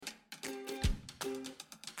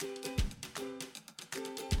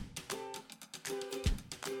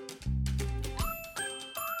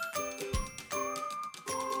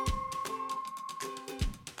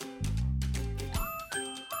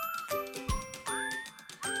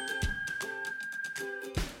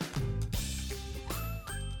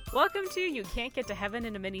Welcome to You Can't Get to Heaven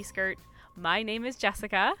in a Miniskirt. My name is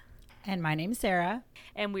Jessica. And my name's Sarah.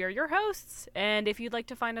 And we are your hosts. And if you'd like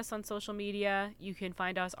to find us on social media, you can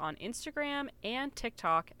find us on Instagram and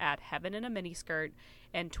TikTok at Heaven in a Miniskirt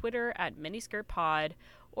and Twitter at MiniskirtPod.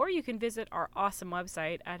 Or you can visit our awesome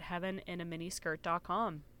website at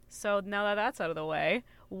heaveninaminiskirt.com. So now that that's out of the way,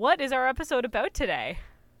 what is our episode about today?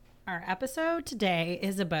 Our episode today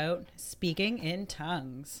is about speaking in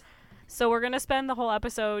tongues. So we're going to spend the whole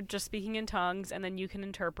episode just speaking in tongues, and then you can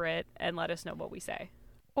interpret and let us know what we say.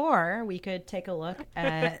 Or we could take a look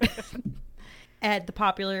at at the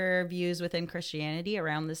popular views within Christianity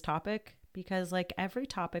around this topic, because like every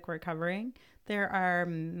topic we're covering, there are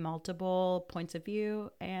multiple points of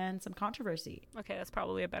view and some controversy. Okay, that's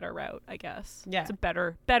probably a better route, I guess. Yeah. It's a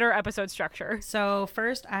better episode structure. So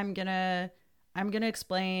first I'm going to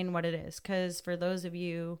explain what it is, because for those of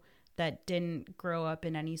you that didn't grow up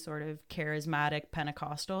in any sort of charismatic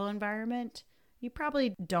Pentecostal environment, you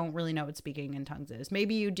probably don't really know what speaking in tongues is.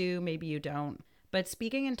 Maybe you do, maybe you don't. But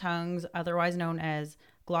speaking in tongues, otherwise known as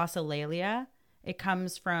glossolalia, it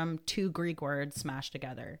comes from two Greek words smashed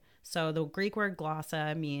together. So the Greek word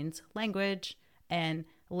glossa means language, and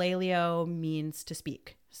lalio means to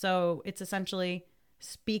speak. So it's essentially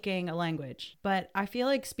speaking a language. But I feel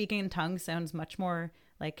like speaking in tongues sounds much more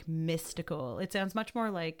like mystical. It sounds much more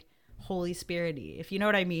like Holy Spirit-y, if you know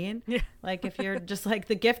what I mean. Yeah. Like if you're just like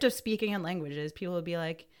the gift of speaking in languages, people would be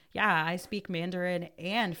like, yeah, I speak Mandarin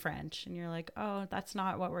and French. And you're like, oh, that's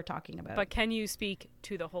not what we're talking about. But can you speak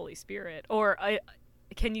to the Holy Spirit? Or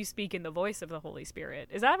can you speak in the voice of the Holy Spirit?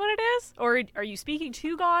 Is that what it is? Or are you speaking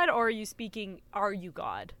to God, or are you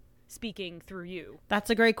God speaking through you? That's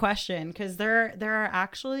a great question, because there are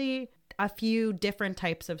actually a few different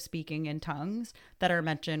types of speaking in tongues that are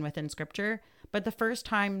mentioned within scripture. But the first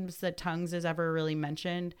times that tongues is ever really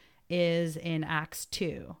mentioned is in Acts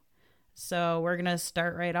 2. So we're going to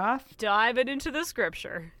start right off. Diving into the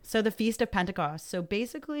scripture. So the Feast of Pentecost. So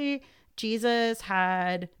basically, Jesus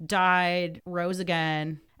had died, rose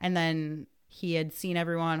again, and then he had seen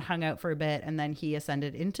everyone, hung out for a bit, and then he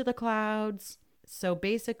ascended into the clouds. So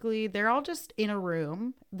basically, they're all just in a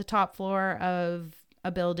room, the top floor of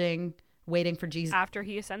a building, waiting for Jesus. After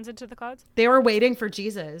he ascends into the clouds? They were waiting for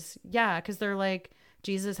Jesus. Yeah, because they're like,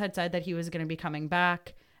 Jesus had said that he was going to be coming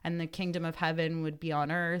back and the kingdom of heaven would be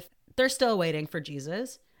on earth. They're still waiting for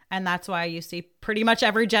Jesus. And that's why you see pretty much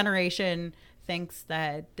every generation thinks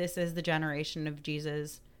that this is the generation of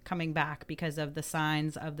Jesus coming back because of the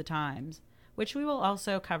signs of the times, which we will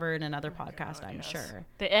also cover in another podcast, I'm sure.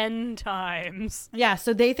 The end times. Yeah,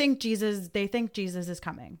 so they think Jesus is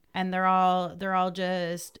coming. And they're all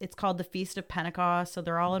just, it's called the Feast of Pentecost, so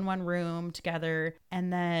they're all in one room together,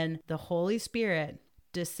 and then the Holy Spirit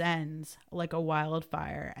descends like a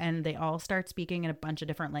wildfire, and they all start speaking in a bunch of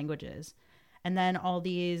different languages. And then all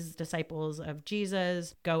these disciples of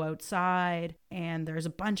Jesus go outside, and there's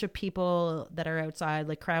a bunch of people that are outside,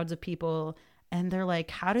 like crowds of people. And they're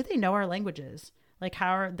like, how do they know our languages? Like,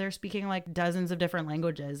 how are they're speaking like dozens of different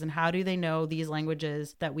languages? And how do they know these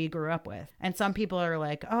languages that we grew up with? And some people are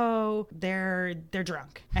like, oh, they're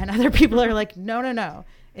drunk. And other people are like, no,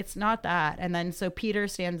 it's not that. And then so Peter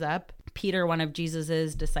stands up, Peter, one of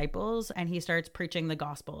Jesus's disciples, and he starts preaching the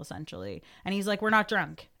gospel essentially. And he's like, we're not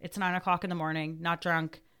drunk. It's 9:00 a.m, not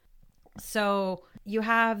drunk. So you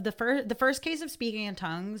have the first case of speaking in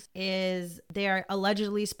tongues is they are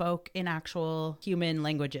allegedly spoke in actual human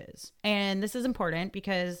languages. And this is important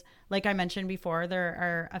because, like I mentioned before, there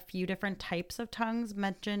are a few different types of tongues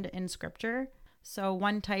mentioned in scripture. So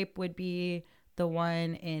one type would be the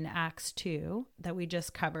one in Acts 2 that we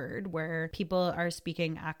just covered, where people are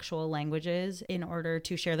speaking actual languages in order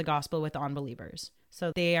to share the gospel with unbelievers.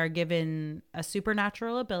 So they are given a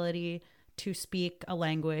supernatural ability to speak a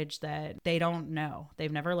language that they don't know,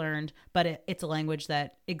 they've never learned, but it's a language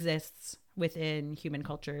that exists within human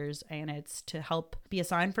cultures, and it's to help be a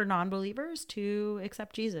sign for non-believers to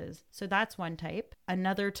accept Jesus. So that's one type.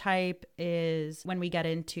 Another type is when we get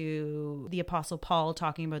into the Apostle Paul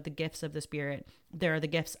talking about the gifts of the Spirit, there are the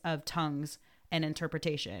gifts of tongues and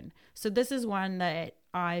interpretation. So this is one that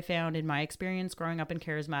I found in my experience growing up in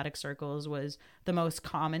charismatic circles was the most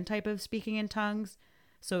common type of speaking in tongues.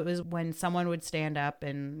 So it was when someone would stand up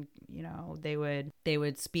and, you know, they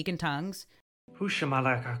would speak in tongues. So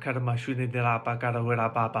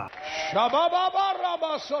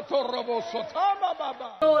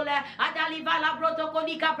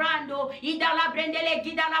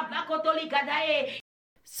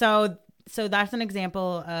that's an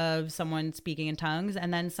example of someone speaking in tongues,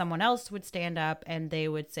 and then someone else would stand up and they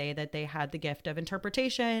would say that they had the gift of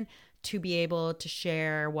interpretation to be able to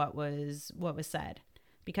share what was said.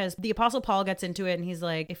 Because the Apostle Paul gets into it and he's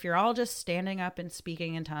like, if you're all just standing up and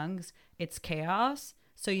speaking in tongues, it's chaos.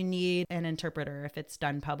 So you need an interpreter if it's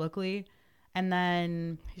done publicly. And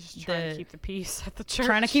then he's just trying to keep the peace at the church.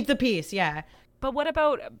 Trying to keep the peace, yeah.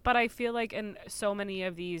 But I feel like in so many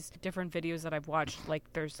of these different videos that I've watched, like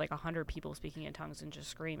there's like 100 people speaking in tongues and just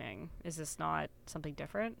screaming. Is this not something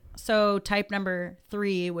different? So type number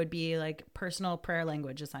 3 would be like personal prayer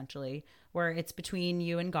language, essentially, where it's between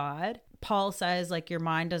you and God. Paul says like your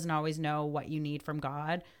mind doesn't always know what you need from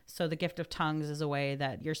God. So the gift of tongues is a way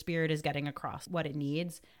that your spirit is getting across what it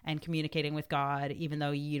needs and communicating with God, even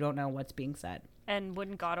though you don't know what's being said. And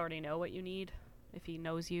wouldn't God already know what you need if he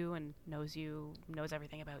knows you and knows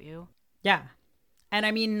everything about you? Yeah. And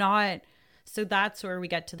I mean, so that's where we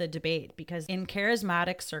get to the debate, because in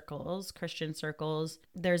charismatic circles, Christian circles,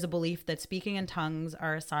 there's a belief that speaking in tongues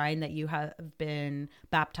are a sign that you have been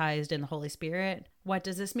baptized in the Holy Spirit. What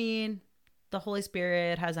does this mean? The Holy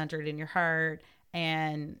Spirit has entered in your heart,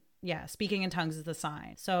 and yeah, speaking in tongues is the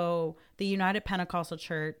sign. So the United Pentecostal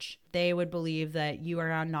Church, they would believe that you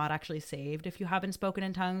are not actually saved if you haven't spoken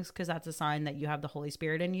in tongues, because that's a sign that you have the Holy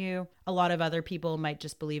Spirit in you. A lot of other people might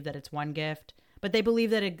just believe that it's one gift, but they believe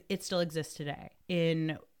that it still exists today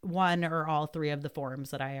in one or all 3 of the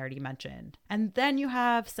forms that I already mentioned. And then you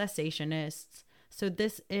have cessationists. So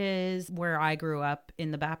this is where I grew up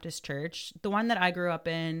in the Baptist church. The one that I grew up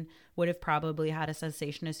in would have probably had a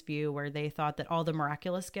cessationist view where they thought that all the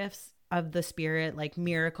miraculous gifts of the Spirit, like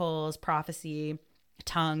miracles, prophecy,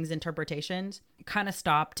 tongues, interpretations, kind of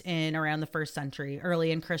stopped in around the 1st century,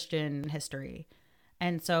 early in Christian history.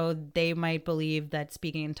 And so they might believe that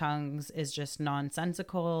speaking in tongues is just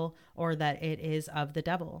nonsensical or that it is of the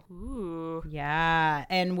devil. Ooh. Yeah.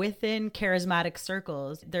 And within charismatic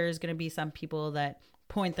circles, there's going to be some people that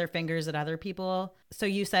point their fingers at other people. So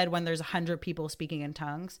you said when there's 100 people speaking in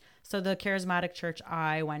tongues. So the charismatic church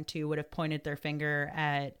I went to would have pointed their finger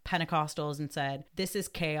at Pentecostals and said, this is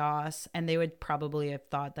chaos. And they would probably have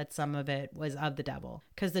thought that some of it was of the devil,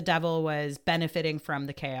 because the devil was benefiting from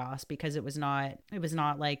the chaos, because it was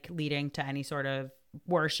not like leading to any sort of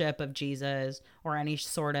worship of Jesus or any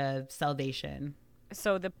sort of salvation.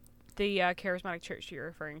 So the charismatic church you're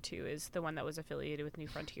referring to is the one that was affiliated with New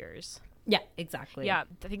Frontiers. Yeah, exactly. Yeah,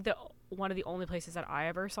 I think that one of the only places that I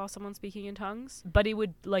ever saw someone speaking in tongues, but it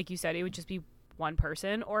would, like you said, it would just be one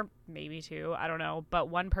person or maybe 2, I don't know, but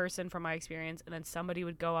one person from my experience, and then somebody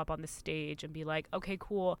would go up on the stage and be like, okay,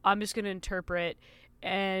 cool, I'm just going to interpret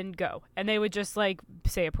and go. And they would just like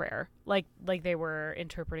say a prayer, like they were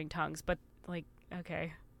interpreting tongues, but like,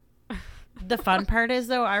 okay. The fun part is,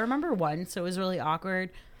 though, I remember once, it was really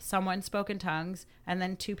awkward. Someone spoke in tongues, and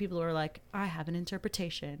then 2 people were like, I have an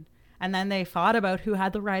interpretation. And then they fought about who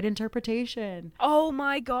had the right interpretation. Oh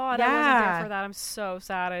my God. Yeah. I wasn't there for that. I'm so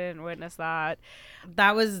sad I didn't witness that.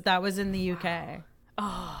 That was in the UK.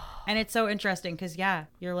 Oh. And it's so interesting because, yeah,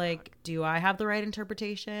 you're like, do I have the right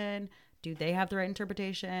interpretation? Do they have the right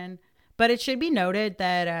interpretation? But it should be noted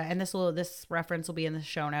that, and this reference will be in the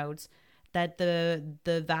show notes, that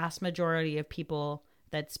the vast majority of people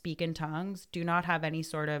that speak in tongues do not have any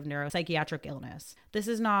sort of neuropsychiatric illness. This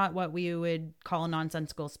is not what we would call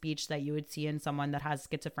nonsensical speech that you would see in someone that has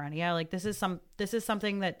schizophrenia. Like this is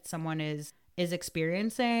something that someone is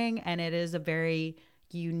experiencing, and it is a very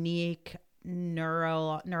unique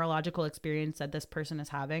neurological experience that this person is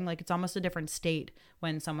having. Like it's almost a different state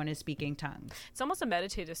when someone is speaking tongues. It's almost a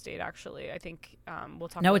meditative state, actually. I think we'll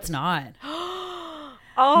talk. No, about it's not.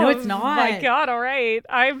 Oh, no, it's not. My God! All right,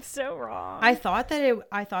 I'm so wrong. I thought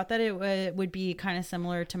that it would be kind of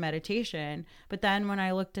similar to meditation, but then when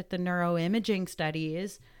I looked at the neuroimaging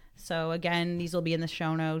studies, so again, these will be in the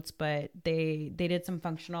show notes, but they did some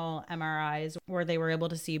functional MRIs where they were able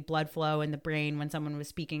to see blood flow in the brain when someone was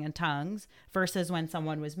speaking in tongues versus when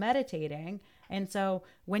someone was meditating. And so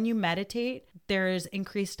when you meditate, there's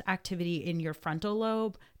increased activity in your frontal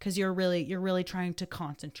lobe because you're really trying to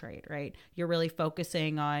concentrate, right? You're really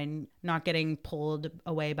focusing on not getting pulled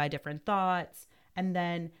away by different thoughts. And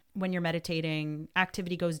then when you're meditating,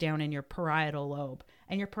 activity goes down in your parietal lobe.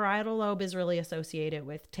 And your parietal lobe is really associated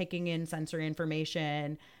with taking in sensory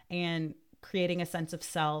information and creating a sense of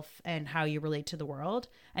self and how you relate to the world.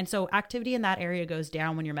 And so activity in that area goes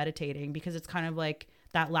down when you're meditating because it's kind of like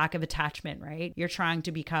that lack of attachment, right? You're trying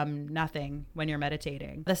to become nothing when you're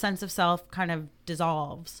meditating. The sense of self kind of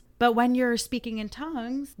dissolves. But when you're speaking in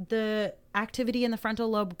tongues, the activity in the frontal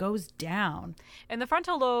lobe goes down. And the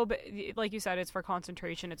frontal lobe, like you said, it's for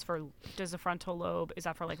concentration. Does the frontal lobe, is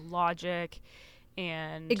that for like logic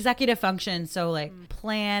and executive function? So like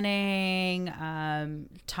planning,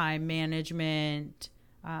 time management,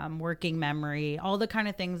 working memory, all the kind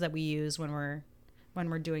of things that we use when we're when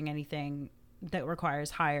we're doing anything that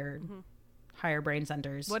requires higher brain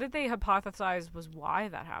centers. What did they hypothesize was why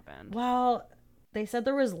that happened? Well, they said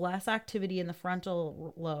there was less activity in the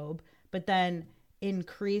frontal lobe, but then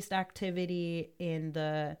increased activity in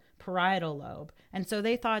the parietal lobe. And so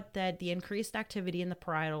they thought that the increased activity in the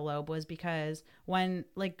parietal lobe was because when,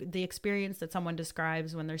 like, the experience that someone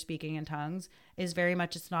describes when they're speaking in tongues is very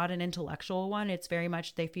much, it's not an intellectual one. It's very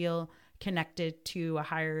much they feel connected to a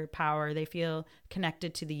higher power. They feel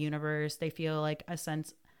connected to the universe. They feel like a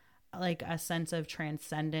sense of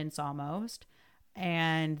transcendence almost.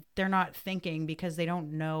 And they're not thinking because they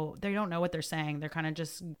don't know what they're saying. They're kind of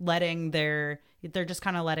just letting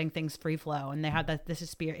things free flow, and they have this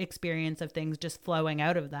experience of things just flowing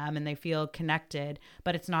out of them, and they feel connected,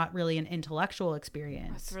 but it's not really an intellectual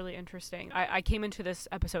experience. That's really interesting. I came into this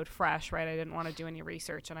episode fresh, right? I didn't want to do any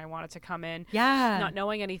research, and I wanted to come in not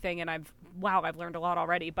knowing anything, and I've learned a lot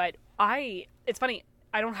already. But it's funny,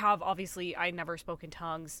 I never spoke in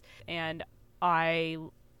tongues, and I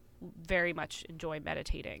very much enjoy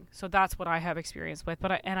meditating. So that's what I have experience with.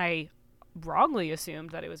 But I wrongly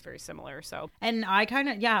assumed that it was very similar. So, and I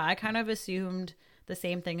kind of assumed the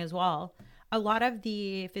same thing as well. A lot of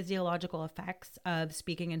the physiological effects of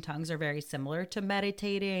speaking in tongues are very similar to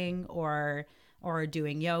meditating or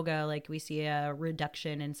doing yoga. Like, we see a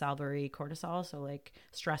reduction in salivary cortisol, so like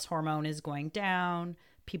stress hormone is going down.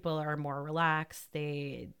 People are more relaxed.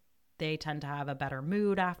 They tend to have a better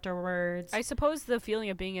mood afterwards. I suppose the feeling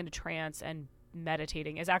of being in a trance and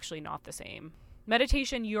meditating is actually not the same.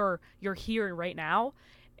 Meditation, you're here right now,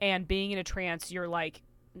 and being in a trance, you're like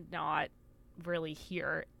not really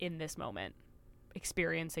here in this moment,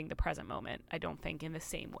 experiencing the present moment. I don't think in the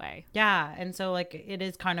same way. Yeah, and so like it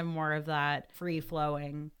is kind of more of that free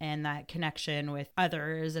flowing and that connection with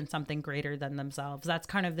others and something greater than themselves. That's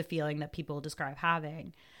kind of the feeling that people describe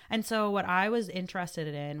having. And so what I was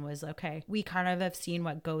interested in was, okay, we kind of have seen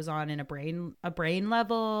what goes on in a brain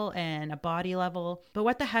level and a body level, but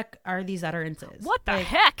what the heck are these utterances? What the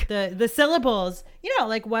heck? The syllables,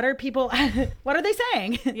 like what are people, what are they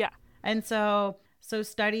saying? Yeah. And so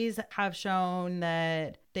studies have shown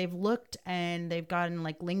that they've looked and they've gotten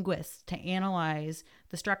like linguists to analyze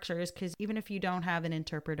the structures, because even if you don't have an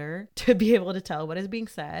interpreter to be able to tell what is being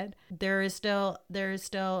said, there is still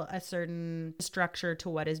a certain structure to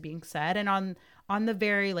what is being said. And on the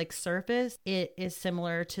very like surface, it is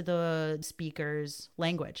similar to the speaker's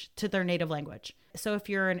language, to their native language. So if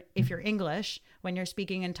you're English, when you're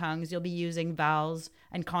speaking in tongues, you'll be using vowels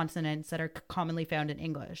and consonants that are commonly found in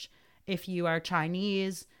English. If you are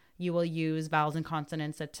Chinese, you will use vowels and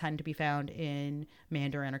consonants that tend to be found in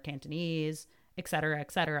Mandarin or Cantonese, et cetera,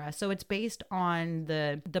 et cetera. So it's based on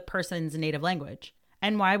the person's native language.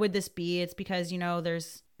 And why would this be? It's because,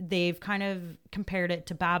 they've kind of compared it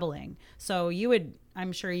to babbling. So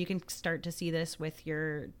I'm sure you can start to see this with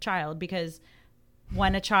your child, because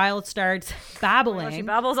when a child starts babbling, she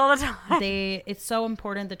babbles all the time. It's so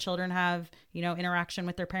important that children have, interaction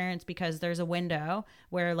with their parents, because there's a window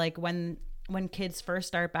where like when kids first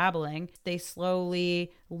start babbling, they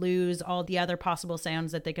slowly lose all the other possible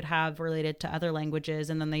sounds that they could have related to other languages,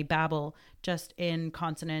 and then they babble just in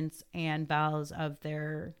consonants and vowels of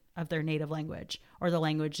their native language, or the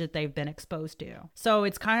language that they've been exposed to. So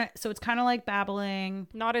it's kind of like babbling.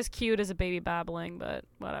 Not as cute as a baby babbling, but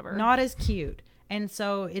whatever. Not as cute. And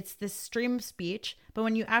so it's this stream of speech, but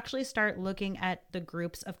when you actually start looking at the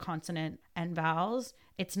groups of consonant and vowels,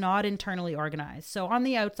 it's not internally organized. So on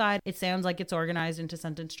the outside, it sounds like it's organized into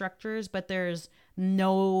sentence structures, but there's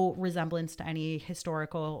no resemblance to any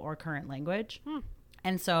historical or current language.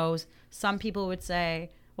 And so some people would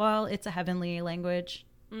say, well, it's a heavenly language.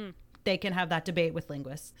 They can have that debate with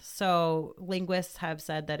linguists. So linguists have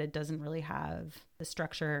said that it doesn't really have the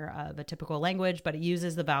structure of a typical language, but it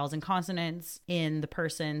uses the vowels and consonants in the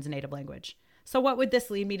person's native language. So what would this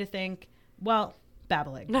lead me to think? Well,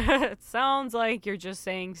 babbling. It sounds like you're just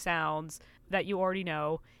saying sounds that you already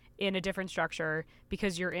know in a different structure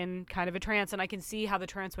because you're in kind of a trance. And I can see how the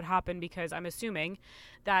trance would happen, because I'm assuming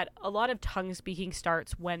that a lot of tongue speaking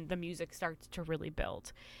starts when the music starts to really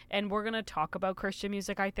build. And we're going to talk about Christian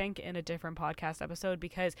music, I think, in a different podcast episode,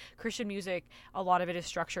 because Christian music, a lot of it is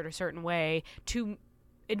structured a certain way to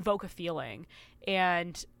invoke a feeling.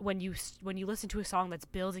 And when you listen to a song that's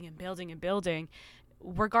building and building and building,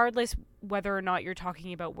 regardless whether or not you're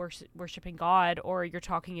talking about worshiping God or you're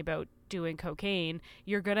talking about doing cocaine,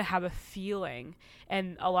 you're going to have a feeling.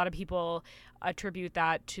 And a lot of people attribute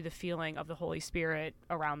that to the feeling of the Holy Spirit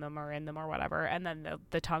around them or in them or whatever. And then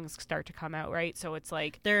the tongues start to come out, right? So it's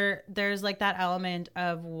like there's like that element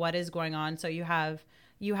of what is going on. So you have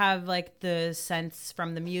you have like the sense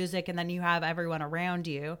from the music, and then you have everyone around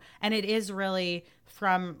you. And it is really,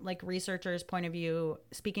 from like researchers' point of view,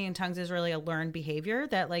 speaking in tongues is really a learned behavior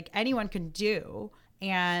that like anyone can do.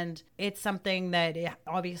 And it's something that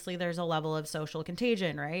obviously there's a level of social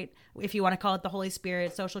contagion, right? If you want to call it the Holy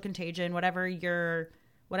Spirit, social contagion, whatever your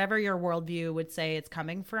worldview would say it's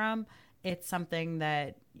coming from, it's something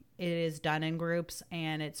that it is done in groups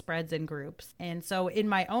and it spreads in groups. And so in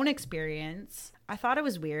my own experience, I thought it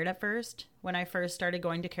was weird at first when I first started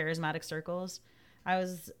going to charismatic circles. I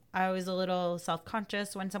was a little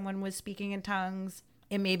self-conscious when someone was speaking in tongues.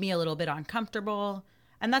 It made me a little bit uncomfortable.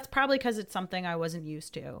 And that's probably because it's something I wasn't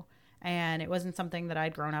used to. And it wasn't something that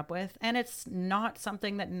I'd grown up with. And it's not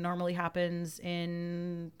something that normally happens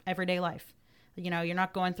in everyday life. You know, you're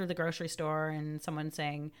not going through the grocery store and someone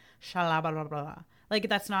saying, shala blah, blah, blah, blah. Like,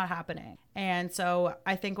 that's not happening. And so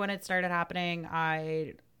I think when it started happening,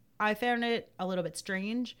 I found it a little bit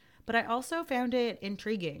strange, but I also found it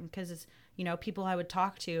intriguing because, you know, people I would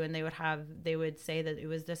talk to and they would say that it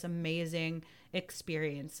was this amazing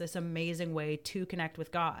experience, this amazing way to connect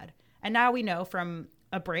with God. And now we know from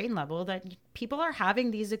a brain level that people are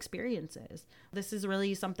having these experiences. This is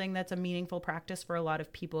really something that's a meaningful practice for a lot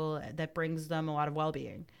of people that brings them a lot of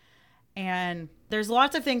well-being. And there's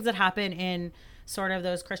lots of things that happen in sort of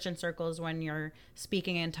those Christian circles when you're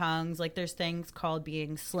speaking in tongues. Like there's things called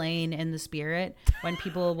being slain in the spirit, when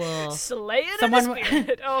people will slay it in the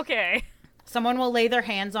spirit. Okay. Someone will lay their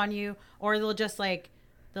hands on you, or they'll just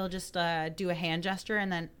do a hand gesture,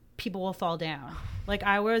 and then people will fall down. Like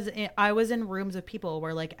I was in rooms of people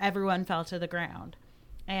where like everyone fell to the ground.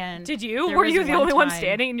 And did you? Were you the only one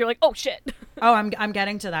standing and you're like, oh shit? Oh, I'm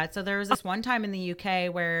getting to that. So there was this one time in the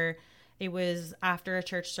UK where it was after a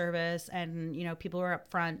church service, and you know, people were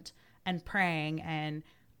up front and praying, and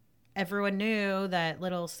everyone knew that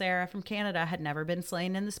little Sarah from Canada had never been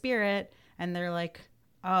slain in the spirit, and they're like,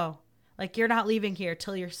 oh, like you're not leaving here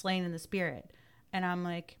till you're slain in the spirit. And I'm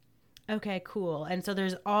like, okay, cool. And so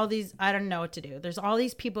there's all these, I don't know what to do. There's all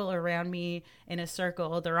these people around me in a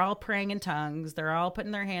circle. They're all praying in tongues. They're all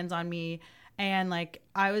putting their hands on me. And like,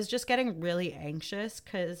 I was just getting really anxious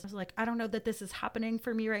because I was like, I don't know that this is happening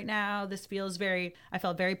for me right now. I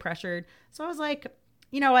felt very pressured. So I was like,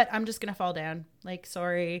 you know what? I'm just going to fall down. Like,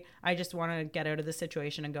 sorry. I just want to get out of the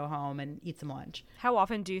situation and go home and eat some lunch. How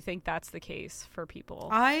often do you think that's the case for people?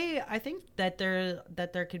 I think that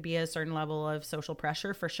there could be a certain level of social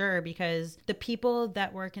pressure for sure, because the people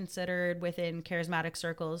that were considered within charismatic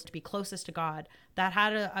circles to be closest to God, that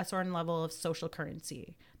had a certain level of social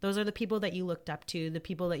currency. Those are the people that you looked up to, the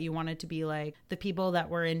people that you wanted to be like, the people that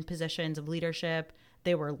were in positions of leadership.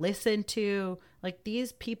 They were listened to. Like,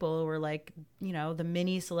 these people were like, you know, the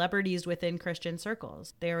mini celebrities within Christian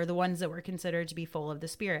circles. They were the ones that were considered to be full of the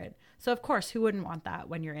Spirit. So of course, who wouldn't want that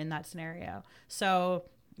when you're in that scenario? So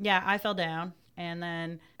yeah, I fell down. And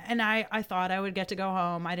I thought I would get to go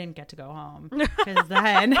home. I didn't get to go home because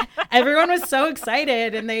then everyone was so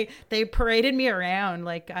excited, and they paraded me around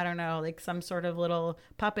like, I don't know, like some sort of little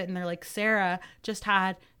puppet. And they're like, Sarah just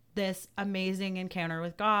had this amazing encounter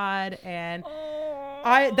with God. And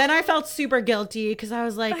I felt super guilty because I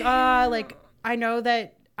was like, like I know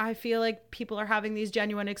that I feel like people are having these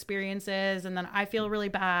genuine experiences, and then I feel really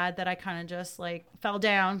bad that I kind of just like fell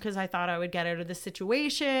down because I thought I would get out of this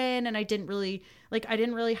situation, and I didn't really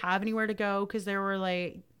have anywhere to go because there were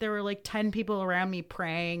like 10 people around me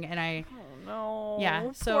praying, and no.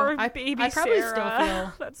 Yeah, so poor I baby probably Sarah. still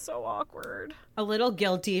feel that's so awkward. A little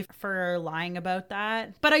guilty for lying about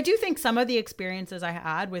that. But I do think some of the experiences I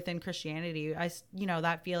had within Christianity,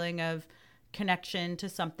 that feeling of connection to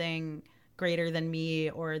something greater than me,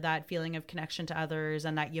 or that feeling of connection to others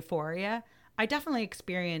and that euphoria, I definitely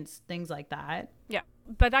experienced things like that. Yeah,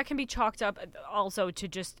 but that can be chalked up also to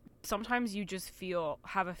just sometimes you just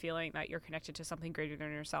have a feeling that you're connected to something greater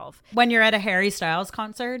than yourself. When you're at a Harry Styles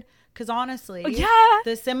concert, because honestly,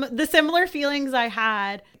 the similar feelings I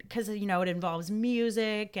had, because it involves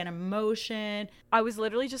music and emotion. I was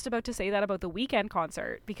literally just about to say that about the Weeknd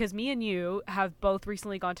concert, because me and you have both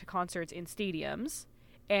recently gone to concerts in stadiums.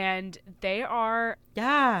 And they are,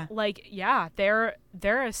 they're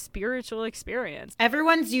a spiritual experience.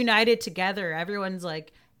 Everyone's united together. Everyone's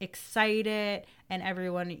like excited, and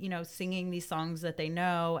everyone, singing these songs that they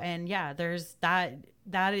know. And yeah, there's that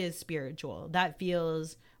is spiritual. That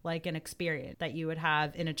feels like an experience that you would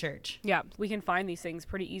have in a church. Yeah, we can find these things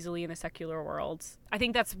pretty easily in the secular world. I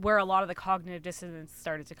think that's where a lot of the cognitive dissonance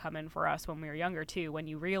started to come in for us when we were younger too, when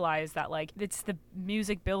you realize that like it's the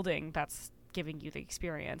music building that's giving you the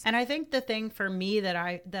experience. And I think the thing for me that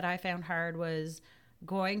I found hard was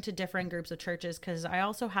going to different groups of churches, because I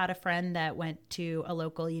also had a friend that went to a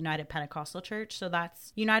local United Pentecostal church. So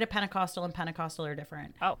that's United Pentecostal and Pentecostal are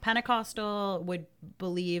different. Oh. Pentecostal would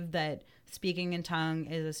believe that speaking in tongue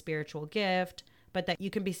is a spiritual gift, but that you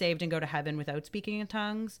can be saved and go to heaven without speaking in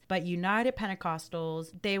tongues. But United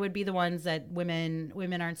Pentecostals, they would be the ones that women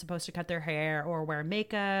aren't supposed to cut their hair or wear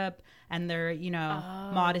makeup, and their,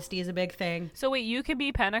 modesty is a big thing. So wait, you can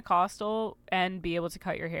be Pentecostal and be able to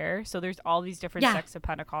cut your hair? So there's all these different sects of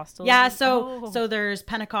Pentecostals? Yeah, so there's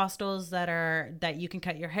Pentecostals that you can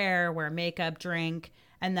cut your hair, wear makeup, drink,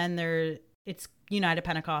 and then it's United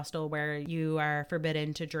Pentecostal where you are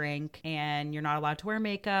forbidden to drink and you're not allowed to wear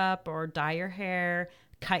makeup or dye your hair,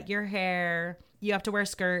 cut your hair. You have to wear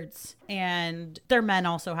skirts, and their men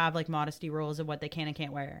also have like modesty rules of what they can and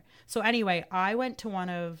can't wear. So anyway, I went to one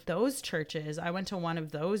of those churches. I went to one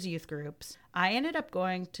of those youth groups. I ended up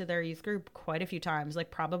going to their youth group quite a few times, like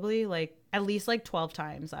probably like at least like 12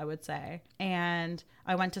 times, I would say. And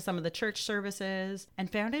I went to some of the church services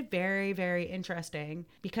and found it very, very interesting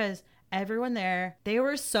because everyone there, they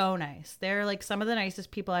were so nice. They're like some of the nicest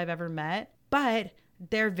people I've ever met, but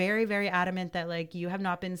they're very, very adamant that like you have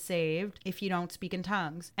not been saved if you don't speak in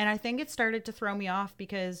tongues. And I think it started to throw me off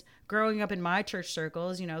because growing up in my church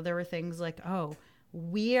circles, there were things like, oh,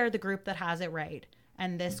 we are the group that has it right.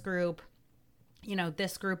 And this group,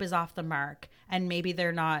 this group is off the mark. And maybe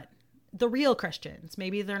they're not the real Christians.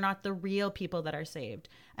 Maybe they're not the real people that are saved.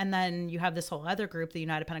 And then you have this whole other group, the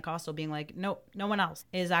United Pentecostal, being like, no one else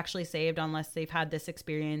is actually saved unless they've had this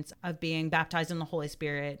experience of being baptized in the Holy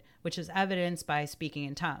Spirit, which is evidenced by speaking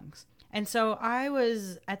in tongues. And so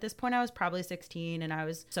at this point, I was probably 16 and I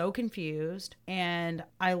was so confused. And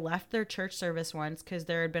I left their church service once because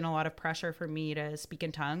there had been a lot of pressure for me to speak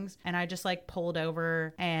in tongues. And I just like pulled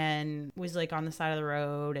over and was like on the side of the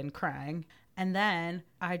road and crying. And then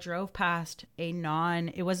I drove past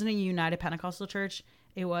it wasn't a United Pentecostal church.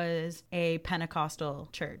 It was a Pentecostal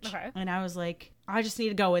church. Okay. And I was like, I just need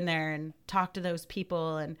to go in there and talk to those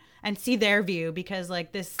people and see their view because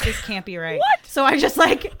like this can't be right. What? So I just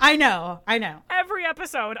like, I know. Every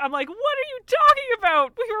episode, I'm like, what are you talking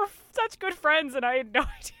about? We were such good friends and I had no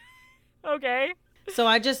idea. Okay. So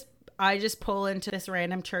I just pull into this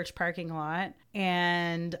random church parking lot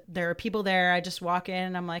and there are people there. I just walk in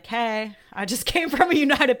and I'm like, hey, I just came from a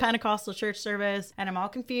United Pentecostal church service and I'm all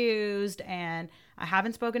confused and I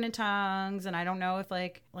haven't spoken in tongues and I don't know if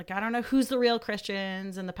I don't know who's the real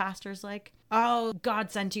Christians. And the pastor's like, oh,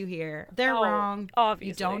 God sent you here. They're wrong. Obviously.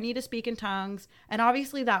 You don't need to speak in tongues. And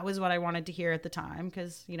obviously that was what I wanted to hear at the time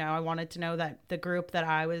because, I wanted to know that the group that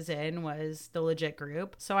I was in was the legit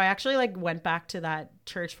group. So I actually went back to that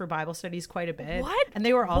church for Bible studies quite a bit. What? And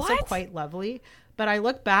they were also quite lovely. But I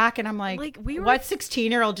look back and I'm like what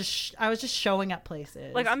 16-year-old I was just showing up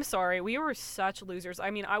places. Like, I'm sorry. We were such losers.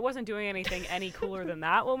 I mean, I wasn't doing anything any cooler than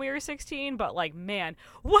that when we were 16, but like, man,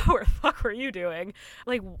 what the fuck were you doing?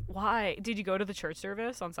 Like, why? Did you go to the church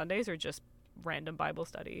service on Sundays or just random Bible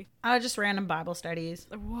study? Just random Bible studies.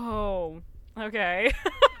 Whoa. Okay.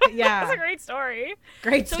 Yeah. That's a great story.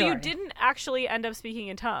 Great story. So you didn't actually end up speaking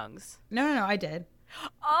in tongues? No, I did.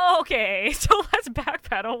 Okay, so let's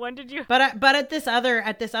backpedal. When did you? But at this other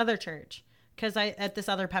church, at this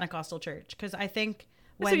other Pentecostal church, because I think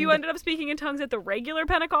so you ended up speaking in tongues at the regular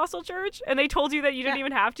Pentecostal church, and they told you that you didn't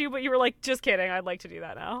even have to, but you were like, just kidding. I'd like to do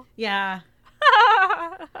that now. Yeah.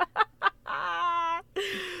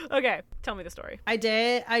 Okay, tell me the story. I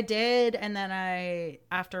did, and then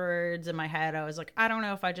afterwards in my head I was like, I don't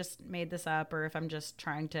know if I just made this up or if I'm just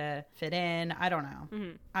trying to fit in. I don't know.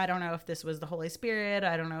 Mm-hmm. I don't know if this was the Holy Spirit.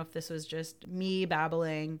 I don't know if this was just me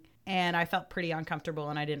babbling, and I felt pretty uncomfortable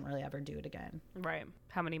and I didn't really ever do it again. Right.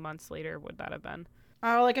 How many months later would that have been?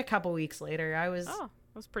 Oh, like a couple weeks later. Oh, that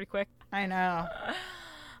was pretty quick. I know.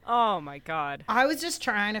 Oh my God. I was just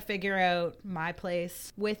trying to figure out my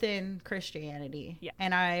place within Christianity. Yeah.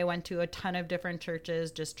 And I went to a ton of different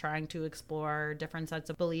churches just trying to explore different sets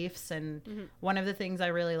of beliefs. And one of the things I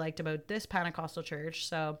really liked about this Pentecostal church,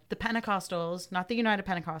 so the Pentecostals, not the United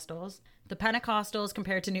Pentecostals, the Pentecostals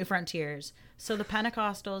compared to New Frontiers. So the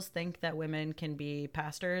Pentecostals think that women can be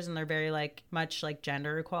pastors and they're very much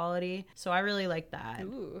gender equality. So I really like that.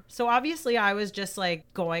 Ooh. So obviously I was just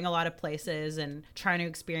going a lot of places and trying to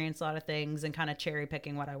experience a lot of things and kind of cherry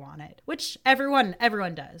picking what I wanted, which everyone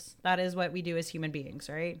does. That is what we do as human beings,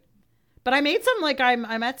 right? But I made some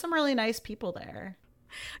I met some really nice people there.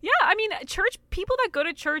 Yeah, I mean, people that go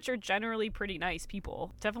to church are generally pretty nice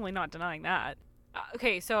people. Definitely not denying that.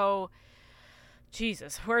 Okay, so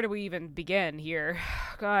Jesus, where do we even begin here?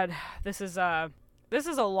 God, this is a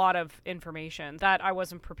lot of information that I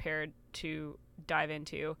wasn't prepared to dive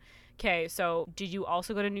into. Okay, so did you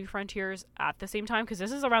also go to New Frontiers at the same time? Because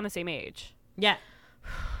this is around the same age. Yeah.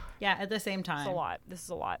 Yeah, at the same time. This is a lot. This is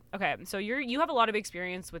a lot. Okay, so you have a lot of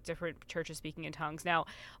experience with different churches speaking in tongues. Now,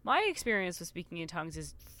 my experience with speaking in tongues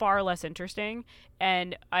is far less interesting,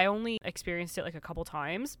 and I only experienced it like a couple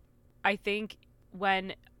times. I think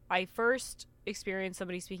when I first experienced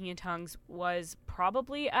somebody speaking in tongues was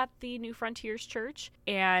probably at the New Frontiers Church,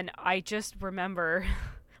 and I just remember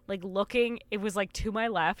like looking, it was like to my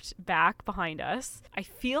left, back behind us. I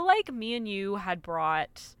feel like me and you had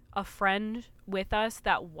brought a friend with us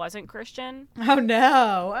that wasn't Christian. Oh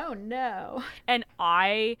no. And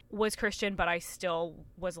I was Christian, but I still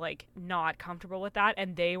was like not comfortable with that.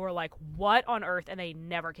 And they were like, what on earth? And they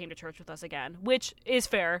never came to church with us again, which is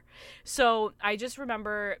fair. So I just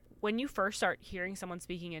remember when you first start hearing someone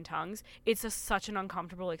speaking in tongues, it's such an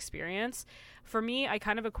uncomfortable experience. For me, I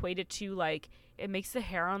kind of equate it to like, it makes the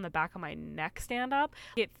hair on the back of my neck stand up.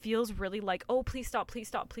 It feels really like, oh, please stop, please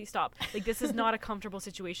stop, please stop. Like, this is not a comfortable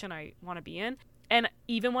situation I want to be in. And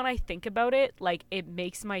even when I think about it, like, it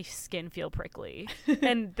makes my skin feel prickly.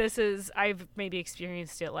 And I've maybe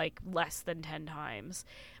experienced it like less than 10 times.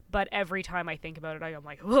 But every time I think about it, I'm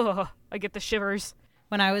like, oh, I get the shivers.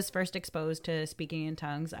 When I was first exposed to speaking in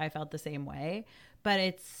tongues, I felt the same way. But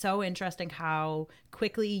it's so interesting how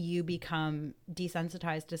quickly you become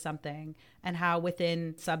desensitized to something, and how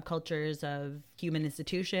within subcultures of human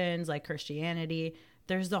institutions like Christianity,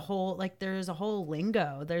 there's a whole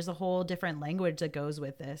lingo. There's a whole different language that goes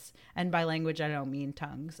with this. And by language, I don't mean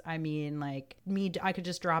tongues. I mean, like, I could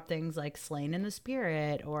just drop things like slain in the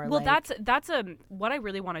spirit or well, that's what I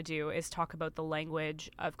really want to do is talk about the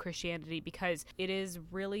language of Christianity, because it is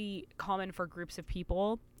really common for groups of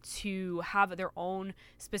people to have their own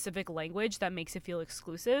specific language that makes it feel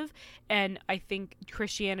exclusive. And I think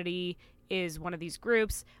Christianity is one of these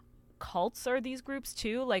groups. Cults are these groups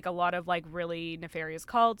too. Like, a lot of like really nefarious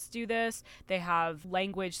cults do this. They have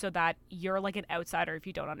language so that you're like an outsider if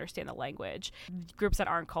you don't understand the language. Groups that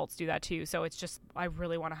aren't cults do that too. So it's just, I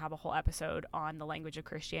really want to have a whole episode on the language of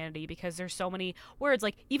Christianity, because there's so many words,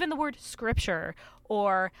 like even the word scripture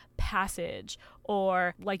or passage,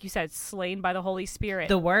 or like you said, slain by the Holy Spirit.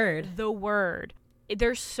 The word.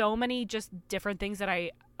 There's so many just different things that I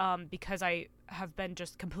because I have been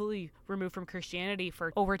just completely removed from Christianity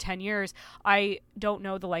for over 10 years, I don't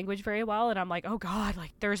know the language very well. And I'm like, oh God,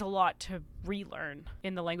 like there's a lot to relearn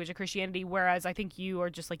in the language of Christianity. Whereas I think you are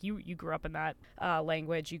just like, you grew up in that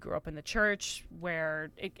language. You grew up in the church where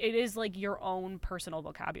it is like your own personal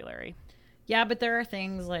vocabulary. Yeah, but there are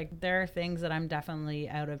things that I'm definitely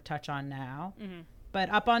out of touch on now. Mm-hmm. But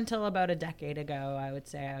up until about a decade ago, I would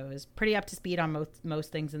say I was pretty up to speed on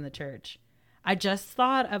most things in the church. I just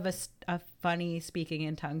thought of a funny speaking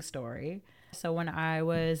in tongues story. So when I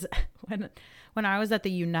was at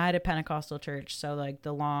the United Pentecostal Church, so like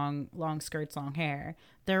the long skirts, long hair,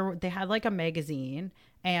 they had like a magazine,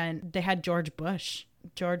 and they had George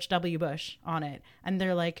W. Bush on it. And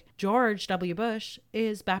they're like, George W. Bush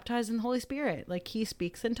is baptized in the Holy Spirit. Like, he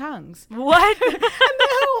speaks in tongues. What? And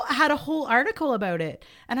they had a whole article about it.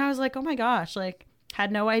 And I was like, oh my gosh, like,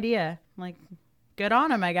 had no idea. Like, good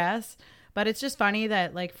on him, I guess. But it's just funny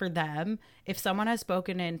that, like, for them, if someone has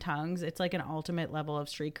spoken in tongues, it's like an ultimate level of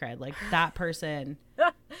street cred. Like, that person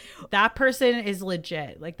is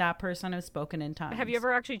legit. Like, that person has spoken in tongues. Have you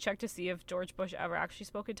ever actually checked to see if George Bush ever actually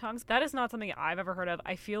spoke in tongues? That is not something I've ever heard of.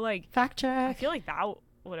 I feel like... Fact check. I feel like that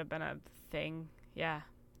would have been a thing. Yeah.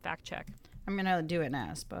 Fact check. I'm going to do it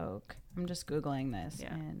now. Spoke. I'm just Googling this.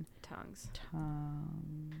 Yeah. In tongues.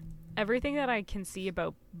 Everything that I can see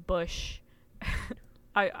about Bush...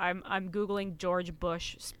 I'm Googling George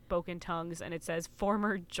Bush spoken tongues, and it says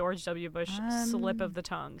former George W. Bush slip of the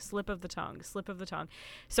tongue.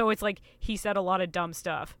 So it's like he said a lot of dumb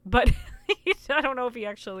stuff, but I don't know if he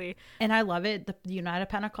actually... And I love it. The United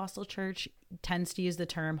Pentecostal Church tends to use the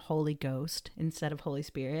term Holy Ghost instead of Holy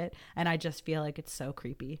Spirit, and I just feel like it's so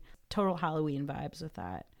creepy. Total Halloween vibes with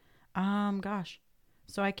that. Gosh.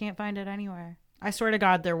 So I can't find it anywhere. I swear to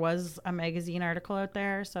God, there was a magazine article out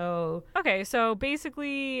there, so... Okay, so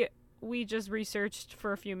basically, we just researched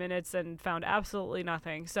for a few minutes and found absolutely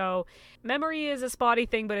nothing. So, memory is a spotty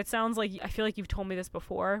thing, but it sounds like... I feel like you've told me this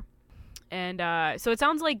before. And so it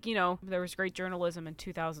sounds like, you know, there was great journalism in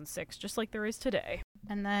 2006, just like there is today.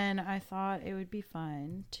 And then I thought it would be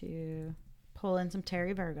fun to pull in some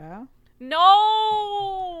Terry Virgo.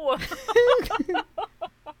 No!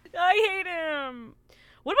 I hate him!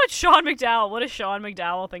 What about Sean McDowell? What does Sean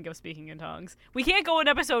McDowell think of speaking in tongues? We can't go an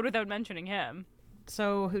episode without mentioning him.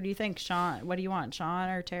 So who do you think, Sean? What do you want, Sean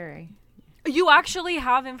or Terry? You actually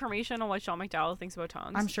have information on what Sean McDowell thinks about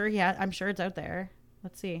tongues? I'm sure it's out there.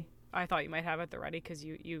 Let's see. I thought you might have it ready because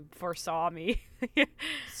you foresaw me.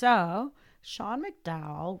 So, Sean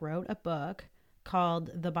McDowell wrote a book called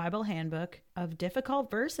The Bible Handbook of Difficult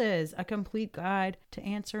Verses, a complete guide to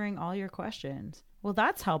answering all your questions. Well,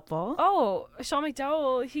 that's helpful. Oh, Sean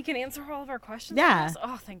McDowell, he can answer all of our questions? Yeah.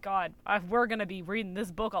 Oh, thank God. We're going to be reading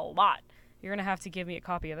this book a lot. You're going to have to give me a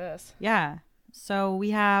copy of this. Yeah. So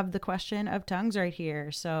we have the question of tongues right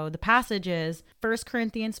here. So the passage is 1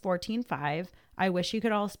 Corinthians 14:5. I wish you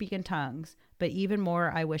could all speak in tongues, but even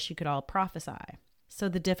more, I wish you could all prophesy. So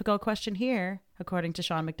the difficult question here, according to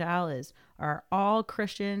Sean McDowell, is, are all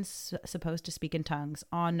Christians supposed to speak in tongues,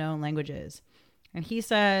 unknown languages? And he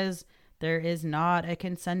says there is not a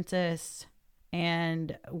consensus.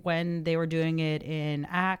 And when they were doing it in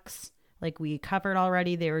Acts, like we covered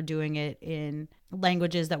already, they were doing it in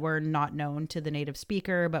languages that were not known to the native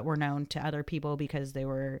speaker, but were known to other people because they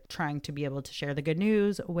were trying to be able to share the good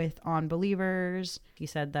news with unbelievers. He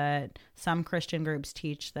said that some Christian groups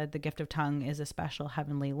teach that the gift of tongue is a special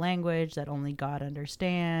heavenly language that only God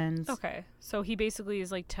understands. Okay. So he basically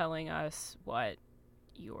is like telling us what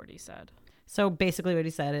you already said. So basically what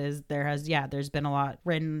he said is there's been a lot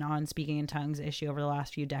written on speaking in tongues issue over the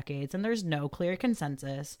last few decades, and there's no clear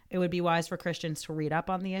consensus. It would be wise for Christians to read up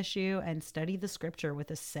on the issue and study the scripture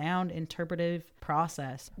with a sound interpretive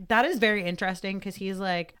process. That is very interesting because he's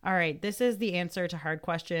like, all right, this is the answer to hard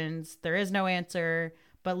questions. There is no answer,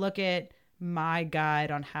 but look at my guide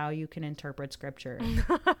on how you can interpret scripture.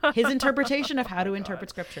 His interpretation of how to interpret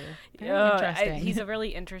scripture. Very interesting. He's a really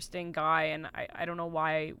interesting guy, and I don't know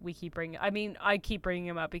why we keep bringing... I mean, I keep bringing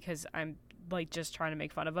him up because I'm like just trying to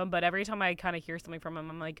make fun of him, but every time I kind of hear something from him,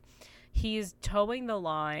 I'm like, he's towing the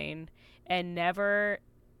line and never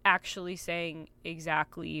actually saying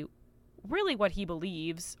exactly really what he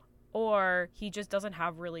believes, or he just doesn't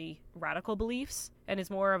have really radical beliefs and is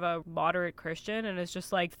more of a moderate Christian and is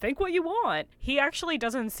just like, think what you want. He actually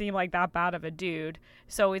doesn't seem like that bad of a dude,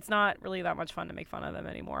 so it's not really that much fun to make fun of him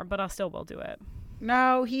anymore, but I still will do it.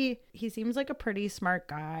 No, he seems like a pretty smart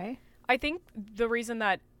guy. I think the reason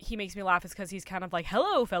that he makes me laugh is because he's kind of like,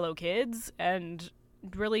 hello, fellow kids, and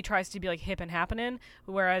really tries to be like hip and happening,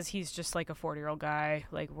 whereas he's just like a 40-year-old guy.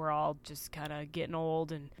 Like, we're all just kind of getting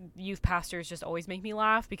old, and youth pastors just always make me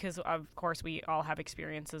laugh because of course we all have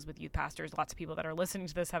experiences with youth pastors. Lots of people that are listening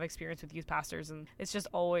to this have experience with youth pastors, and it's just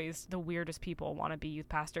always the weirdest people want to be youth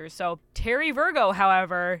pastors. So Terry Virgo,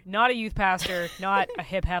 however, not a youth pastor, not a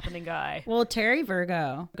hip happening guy. Well, Terry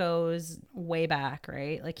Virgo goes way back,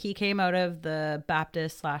 right? Like, he came out of the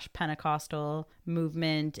Baptist / Pentecostal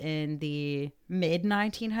movement in the mid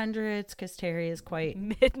 1900s, because Terry is quite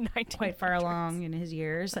far along in his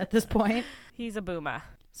years at this point. He's a boomer.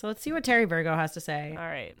 So let's see what Terry Virgo has to say. All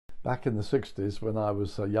right. Back in the 60s, when I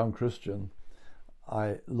was a young Christian,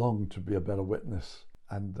 I longed to be a better witness,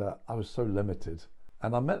 and I was so limited.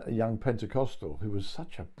 And I met a young Pentecostal who was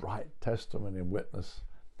such a bright testimony and witness.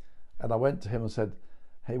 And I went to him and said,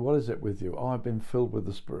 hey, what is it with you? Oh, I've been filled with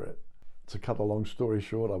the Spirit. To cut a long story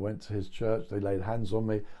short, I went to his church. They laid hands on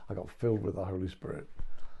me. I got filled with the Holy Spirit.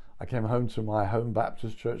 I came home to my home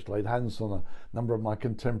Baptist church, laid hands on a number of my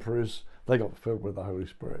contemporaries. They got filled with the Holy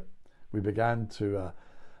Spirit. We began to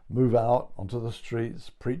move out onto the streets,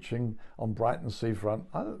 preaching on Brighton seafront.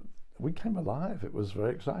 We came alive. It was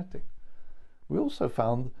very exciting. We also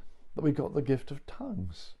found that we got the gift of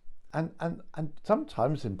tongues. And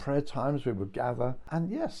sometimes in prayer times we would gather, and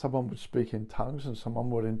yes, someone would speak in tongues and someone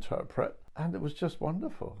would interpret, and it was just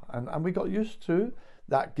wonderful. And we got used to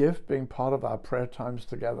that gift being part of our prayer times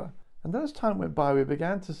together. And then as time went by, we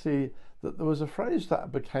began to see that there was a phrase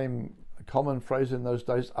that became a common phrase in those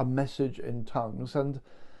days, a message in tongues, and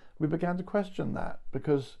we began to question that,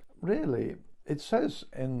 because really it says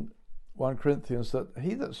in 1 Corinthians that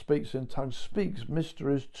he that speaks in tongues speaks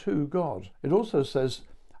mysteries to God. It also says,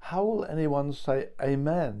 how will anyone say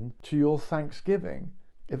amen to your thanksgiving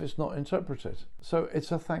if it's not interpreted? So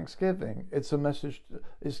it's a thanksgiving. It's a message.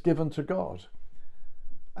 It's given to God.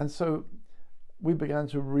 And so we began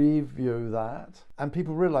to review that, and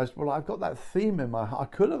people realized, well, I've got that theme in my heart. I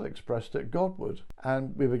could have expressed it Godward.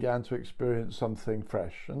 And we began to experience something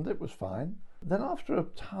fresh, and it was fine. Then after a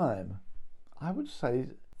time, I would say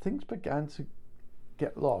things began to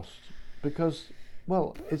get lost because,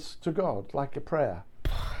 well, it's to God, like a prayer.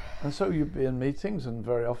 And so you'd be in meetings, and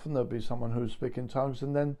very often there'd be someone who'd speak in tongues,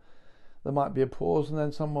 and then there might be a pause, and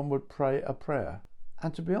then someone would pray a prayer.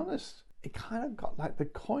 And to be honest, it kind of got like the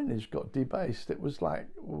coinage got debased. It was like,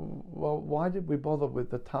 well, why did we bother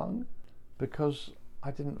with the tongue? Because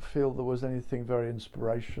I didn't feel there was anything very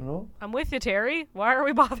inspirational. I'm with you, Terry. Why are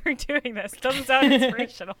we bothering doing this? It doesn't sound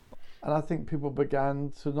inspirational. And I think people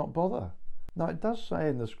began to not bother. Now, it does say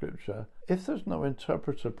in the scripture, if there's no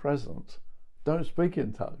interpreter present, don't speak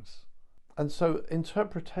in tongues. And so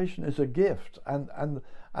interpretation is a gift. And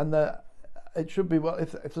it should be, well,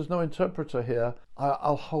 if there's no interpreter here,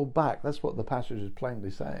 I'll hold back. That's what the passage is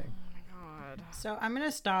plainly saying. So I'm going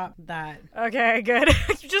to stop that. Okay, good.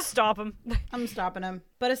 Just stop him. I'm stopping him.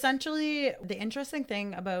 But essentially, the interesting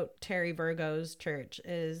thing about Terry Virgo's church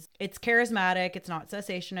is it's charismatic. It's not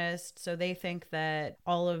cessationist. So they think that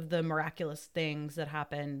all of the miraculous things that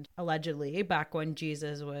happened allegedly back when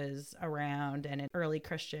Jesus was around and in early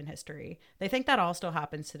Christian history, they think that all still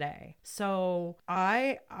happens today. So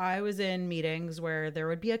I was in meetings where there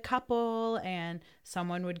would be a couple and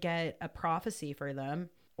someone would get a prophecy for them,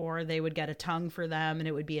 or they would get a tongue for them and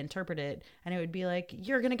it would be interpreted and it would be like,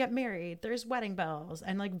 you're going to get married. There's wedding bells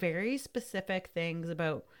and like very specific things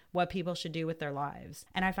about what people should do with their lives.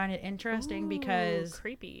 And I find it interesting because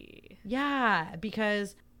creepy. Yeah,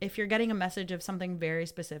 because if you're getting a message of something very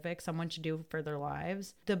specific someone should do for their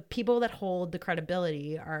lives, the people that hold the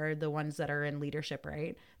credibility are the ones that are in leadership,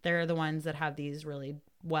 right? They're the ones that have these really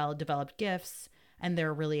well-developed gifts and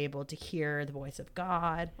they're really able to hear the voice of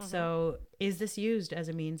God. Mm-hmm. So is this used as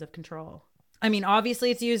a means of control? I mean,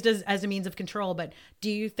 obviously it's used as a means of control, but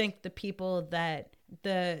do you think the people that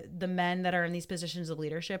the men that are in these positions of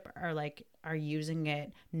leadership are using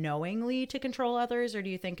it knowingly to control others, or do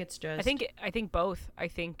you think it's just... I think both. I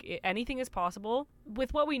think anything is possible.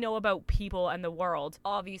 With what we know about people and the world,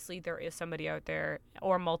 obviously there is somebody out there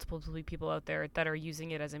or multiple people out there that are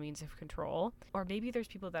using it as a means of control, or maybe there's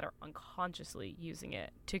people that are unconsciously using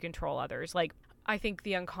it to control others. Like, I think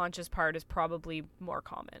the unconscious part is probably more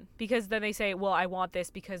common, because then they say, well, I want this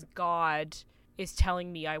because God is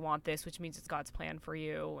telling me I want this, which means it's God's plan for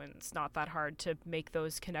you. And it's not that hard to make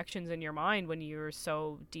those connections in your mind when you're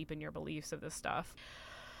so deep in your beliefs of this stuff.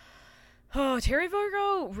 Oh, Terry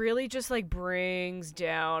Virgo really just like brings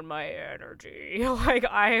down my energy. Like,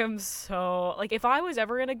 I am so, like, if I was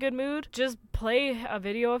ever in a good mood, just play a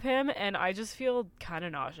video of him and I just feel kind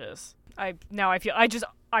of nauseous.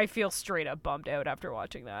 I feel straight up bummed out after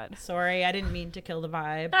watching that. Sorry, I didn't mean to kill the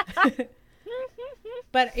vibe.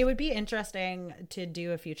 But it would be interesting to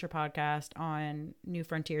do a future podcast on New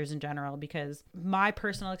Frontiers in general, because my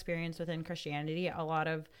personal experience within Christianity, a lot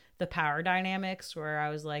of the power dynamics where I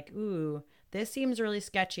was like, ooh, this seems really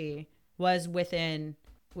sketchy, was within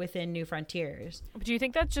New Frontiers. But do you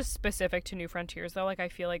think that's just specific to New Frontiers, though? Like, I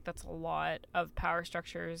feel like that's a lot of power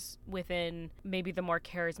structures within maybe the more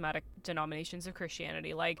charismatic denominations of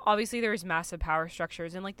Christianity. Like, obviously there's massive power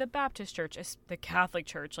structures in like the Baptist church, the Catholic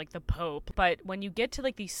church, like the Pope. But when you get to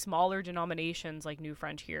like these smaller denominations like New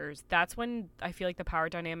Frontiers, that's when I feel like the power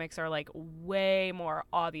dynamics are like way more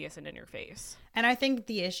obvious and in your face. And I think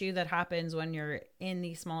the issue that happens when you're in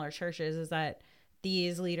these smaller churches is that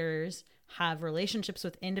these leaders have relationships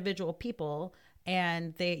with individual people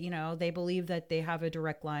and they believe that they have a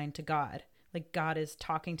direct line to God. Like, God is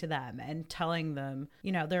talking to them and telling them,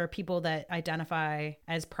 there are people that identify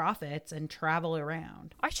as prophets and travel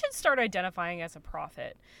around. I should start identifying as a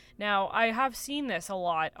prophet. Now, I have seen this a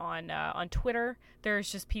lot on Twitter.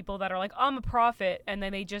 There's just people that are like, I'm a prophet, and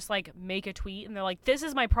then they just like make a tweet and they're like, this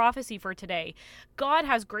is my prophecy for today. God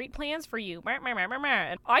has great plans for you.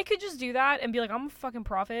 And I could just do that and be like, I'm a fucking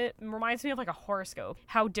prophet. It reminds me of like a horoscope.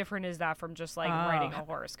 How different is that from just like writing a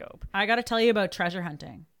horoscope? I got to tell you about treasure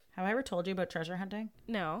hunting. Have I ever told you about treasure hunting?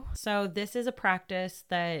 No. So this is a practice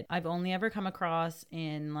that I've only ever come across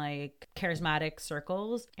in like charismatic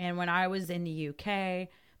circles. And when I was in the UK,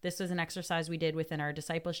 this was an exercise we did within our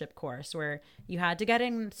discipleship course where you had to get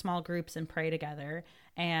in small groups and pray together.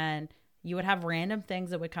 And you would have random things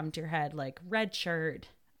that would come to your head, like red shirt,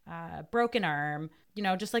 broken arm,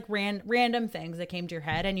 just like random things that came to your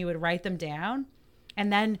head, and you would write them down.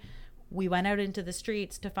 And then we went out into the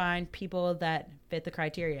streets to find people that fit the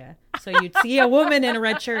criteria. So you'd see a woman in a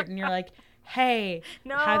red shirt and you're like, hey,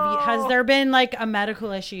 no. Has there been like a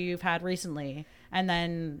medical issue you've had recently? And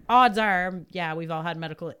then odds are, yeah, we've all had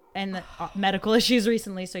medical issues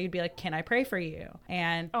recently. So you'd be like, can I pray for you?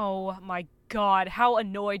 And oh my God, how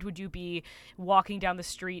annoyed would you be walking down the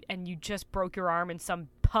street and you just broke your arm and some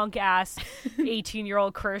punk ass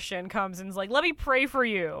 18-year-old Christian comes and is like, let me pray for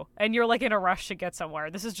you. And you're like in a rush to get somewhere.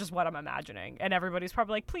 This is just what I'm imagining. And everybody's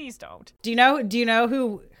probably like, please don't. Do you know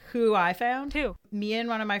who I found? Who? Me and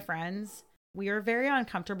one of my friends. We were very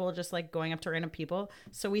uncomfortable just like going up to random people.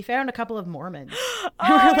 So we found a couple of Mormons. And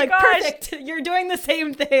oh we're like, gosh. Perfect. You're doing the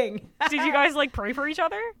same thing. Did you guys like pray for each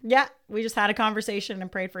other? Yeah. We just had a conversation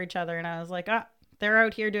and prayed for each other. And I was like, they're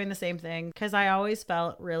out here doing the same thing. Because I always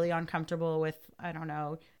felt really uncomfortable with, I don't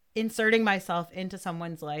know, inserting myself into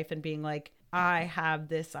someone's life and being like, I have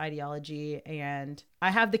this ideology and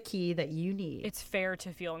I have the key that you need. It's fair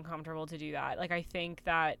to feel uncomfortable to do that. Like, I think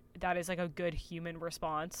that is like a good human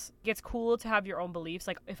response. It's cool to have your own beliefs.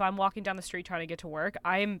 Like, if I'm walking down the street trying to get to work,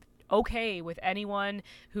 I'm okay with anyone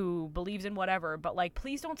who believes in whatever, but like,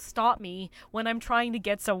 please don't stop me when I'm trying to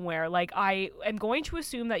get somewhere. Like, I am going to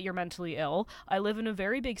assume that you're mentally ill. I live in a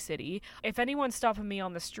very big city. If anyone's stopping me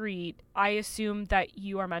on the street, I assume that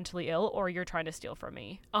you are mentally ill or you're trying to steal from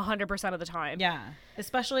me 100% of the time. Yeah,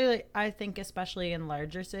 especially I think especially in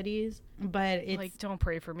larger cities, but it's like, don't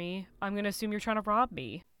pray for me. I'm gonna assume you're trying to rob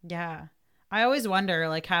me. yeah. I always wonder,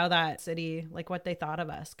 like, how that city, like, what they thought of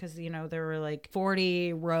us. Because, you know, there were, like,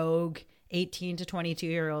 40 rogue 18 to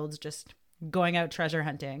 22-year-olds just going out treasure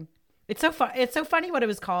hunting. It's so funny what it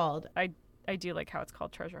was called. I do like how it's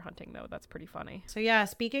called treasure hunting, though. That's pretty funny. So, yeah,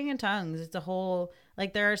 speaking in tongues, it's a whole,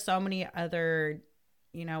 like, there are so many other,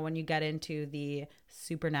 you know, when you get into the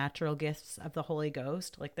supernatural gifts of the Holy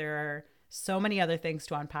Ghost, like, there are so many other things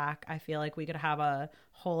to unpack. I feel like we could have a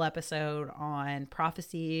whole episode on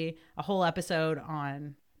prophecy, a whole episode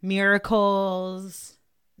on miracles.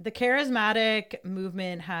 The charismatic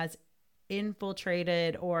movement has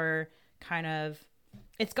infiltrated or kind of,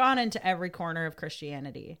 it's gone into every corner of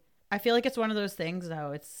Christianity. I feel like it's one of those things,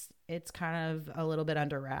 though. It's kind of a little bit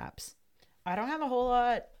under wraps. I don't have a whole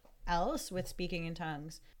lot else with speaking in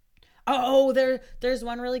tongues. Oh, there's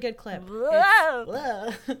one really good clip.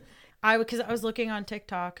 Because I was looking on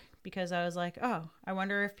TikTok because I was like, oh, I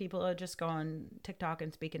wonder if people would just go on TikTok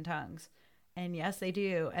and speak in tongues. And yes, they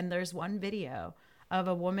do. And there's one video of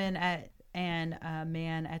a woman and a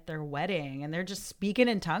man at their wedding, and they're just speaking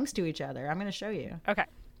in tongues to each other. I'm going to show you. Okay.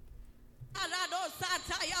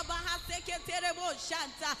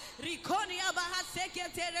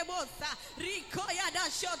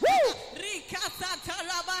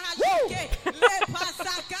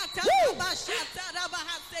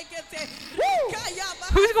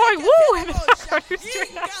 Who's going woo? Who's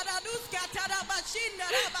doing that?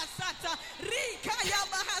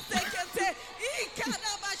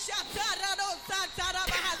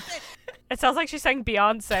 It sounds like she's saying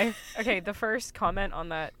Beyonce. Okay, the first comment on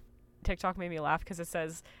that TikTok made me laugh because it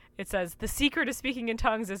says the secret of speaking in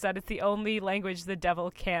tongues is that it's the only language the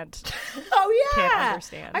devil can't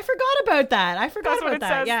understand. I forgot about that. That's what it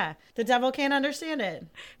says. Yeah, the devil can't understand it.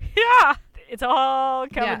 Yeah, it's all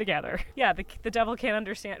coming together. Yeah, the devil can't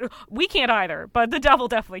understand. We can't either, but the devil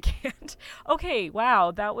definitely can't. Okay,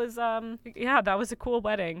 wow, that was that was a cool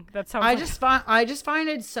wedding. That sounds. I just find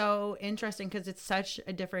it so interesting because it's such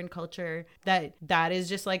a different culture that is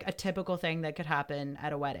just like a typical thing that could happen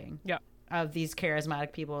at a wedding. Yeah. Of these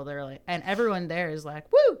charismatic people, they're like, and everyone there is like,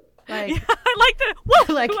 woo! Like, yeah, I like the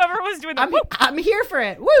woo! Like, whoever was doing the woo! I'm here for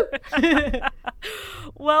it, woo!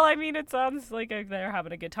 Well, I mean, it sounds like they're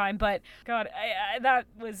having a good time, but God, that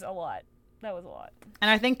was a lot. That was a lot. And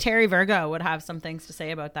I think Terry Virgo would have some things to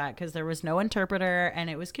say about that because there was no interpreter and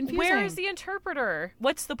it was confusing. Where is the interpreter?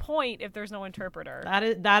 What's the point if there's no interpreter?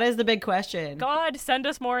 That is the big question. God, send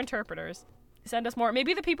us more interpreters. Send us more.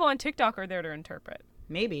 Maybe the people on TikTok are there to interpret.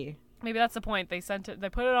 Maybe that's the point. They sent it. They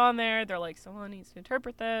put it on there. They're like, someone needs to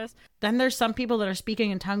interpret this. Then there's some people that are speaking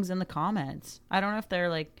in tongues in the comments. I don't know if they're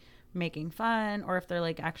like making fun or if they're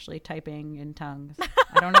like actually typing in tongues.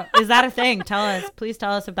 I don't know. Is that a thing? Tell us. Please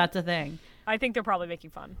tell us if that's a thing. I think they're probably making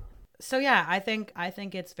fun. So yeah, I think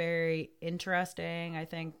it's very interesting. I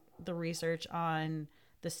think the research on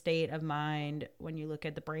the state of mind when you look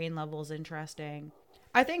at the brain levels interesting.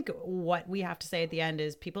 I think what we have to say at the end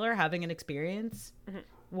is people are having an experience. Mm-hmm.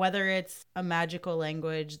 Whether it's a magical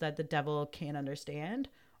language that the devil can't understand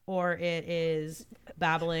or it is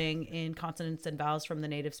babbling in consonants and vowels from the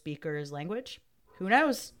native speaker's language. Who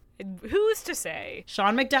knows? Who's to say?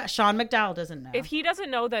 Sean McDowell doesn't know. If he doesn't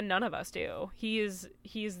know, then none of us do. He is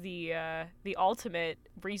the ultimate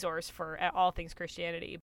resource for all things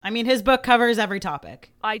Christianity. I mean, his book covers every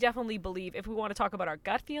topic. I definitely believe if we want to talk about our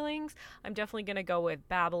gut feelings, I'm definitely going to go with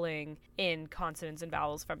babbling in consonants and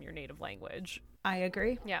vowels from your native language. I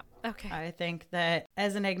agree. Yeah. Okay. I think that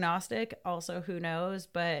as an agnostic, also who knows,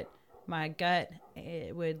 but my gut,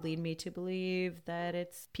 it would lead me to believe that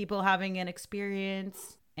it's people having an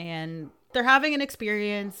experience and they're having an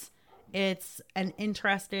experience. It's an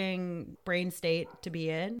interesting brain state to be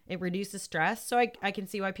in. It reduces stress. So I can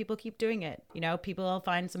see why people keep doing it. You know, people will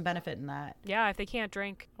find some benefit in that. Yeah, if they can't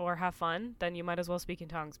drink or have fun, then you might as well speak in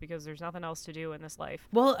tongues because there's nothing else to do in this life.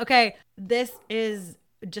 Well, okay, this is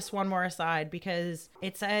just one more aside because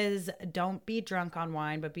it says don't be drunk on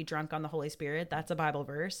wine, but be drunk on the Holy Spirit. That's a Bible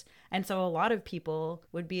verse. And so a lot of people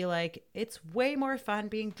would be like, it's way more fun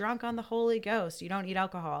being drunk on the Holy Ghost. You don't need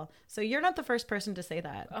alcohol. So you're not the first person to say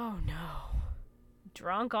that. Oh, no.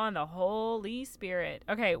 Drunk on the Holy Spirit.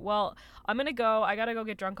 Okay, well, I'm gonna go. I gotta go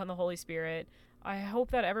get drunk on the Holy Spirit. I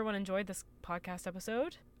hope that everyone enjoyed this podcast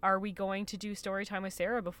episode. Are we going to do story time with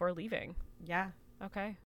Sarah before leaving? Yeah.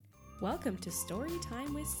 Okay. Welcome to Story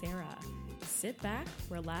Time with Sarah. Sit back,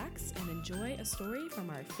 relax, and enjoy a story from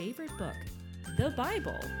our favorite book, the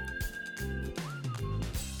Bible.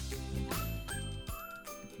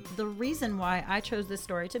 The reason why I chose this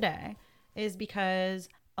story today is because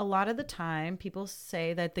a lot of the time people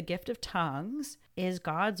say that the gift of tongues is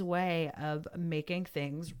God's way of making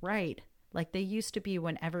things right, like they used to be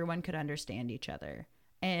when everyone could understand each other.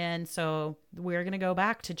 And so we're going to go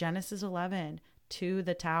back to Genesis 11, to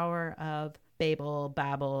the Tower of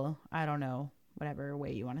Babel, I don't know, whatever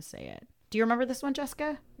way you want to say it. Do you remember this one,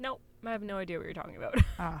 Jessica? Nope. I have no idea what you're talking about.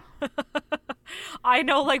 Ah. I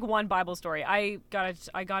know like one Bible story. I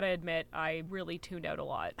gotta admit, I really tuned out a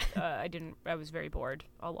lot. I was very bored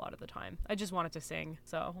a lot of the time. I just wanted to sing.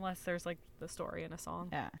 So unless there's like the story in a song.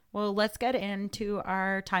 Yeah. Well, let's get into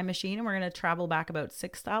our time machine, and we're going to travel back about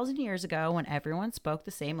 6,000 years ago when everyone spoke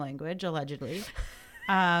the same language, allegedly.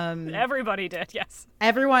 Everybody did, yes.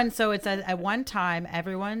 Everyone, so it says at one time,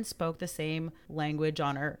 everyone spoke the same language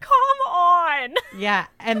on earth. Come on! Yeah,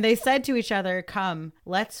 and they said to each other, come,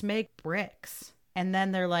 let's make bricks. And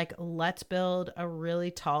then they're like, let's build a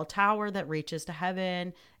really tall tower that reaches to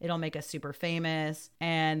heaven. It'll make us super famous.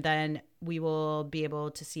 And then we will be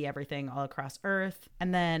able to see everything all across earth.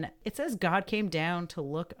 And then it says God came down to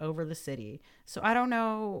look over the city. So I don't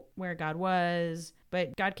know where God was,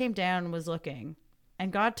 but God came down and was looking.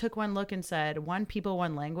 And God took one look and said, one people,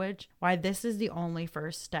 one language. Why, this is the only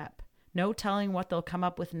first step. No telling what they'll come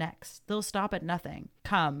up with next. They'll stop at nothing.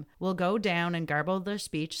 Come, we'll go down and garble their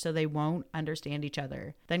speech so they won't understand each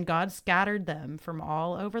other. Then God scattered them from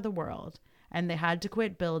all over the world, and they had to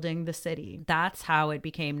quit building the city. That's how it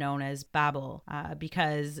became known as Babel,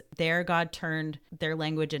 because there God turned their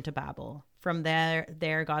language into Babel. From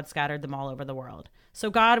there God scattered them all over the world. So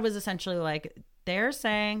God was essentially like, they're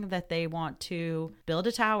saying that they want to build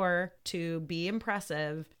a tower to be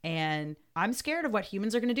impressive, and I'm scared of what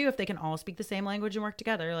humans are going to do if they can all speak the same language and work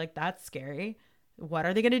together. Like, that's scary. What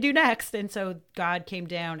are they going to do next? And so God came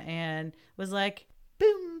down and was like,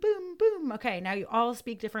 boom, boom, boom. Okay, now you all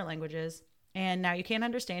speak different languages, and now you can't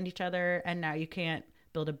understand each other, and now you can't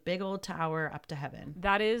build a big old tower up to heaven.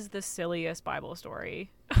 That is the silliest Bible story.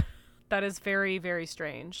 That is very, very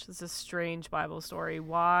strange. This is a strange Bible story.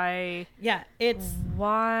 Why? Yeah, it's...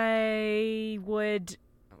 Why would...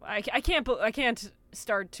 I can't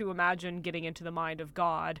start to imagine getting into the mind of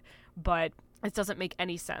God, but it doesn't make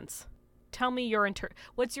any sense. Tell me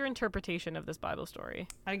what's your interpretation of this Bible story?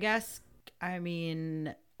 I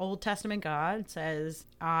mean, Old Testament God says,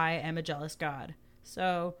 I am a jealous God.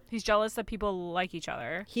 So he's jealous that people like each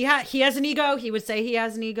other. He has an ego. He would say he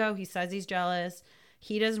has an ego. He says he's jealous.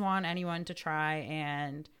 He doesn't want anyone to try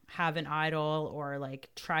and have an idol or like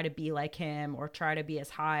try to be like him or try to be as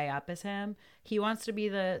high up as him. He wants to be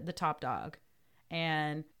the top dog.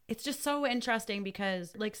 And it's just so interesting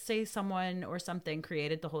because, like, say someone or something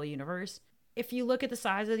created the whole universe. If you look at the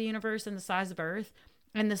size of the universe and the size of Earth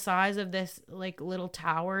and the size of this like little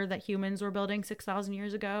tower that humans were building 6,000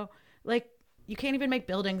 years ago, like, you can't even make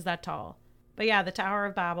buildings that tall. But yeah, the Tower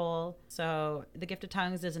of Babel. So the gift of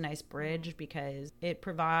tongues is a nice bridge because it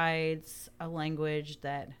provides a language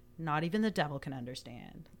that not even the devil can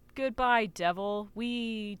understand. Goodbye, devil.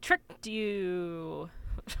 We tricked you.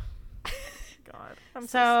 God. I'm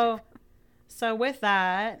so with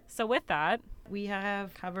that, we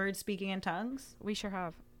have covered speaking in tongues. We sure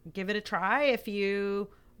have. Give it a try if you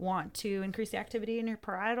want to increase the activity in your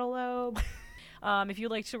parietal lobe. If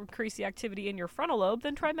you'd like to increase the activity in your frontal lobe,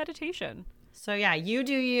 then try meditation. So yeah, you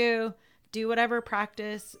do whatever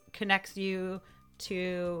practice connects you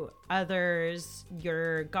to others,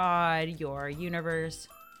 your God, your universe,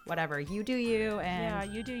 whatever. You do you. And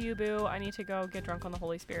yeah, you do you, boo. I need to go get drunk on the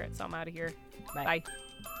Holy Spirit, so I'm out of here. Bye. Bye.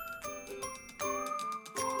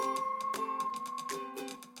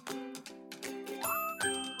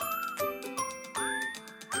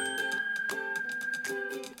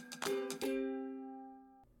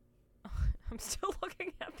 I'm still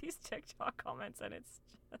looking at these TikTok comments, and it's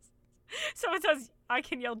just... Someone says, I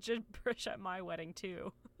can yell gibberish at my wedding,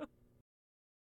 too.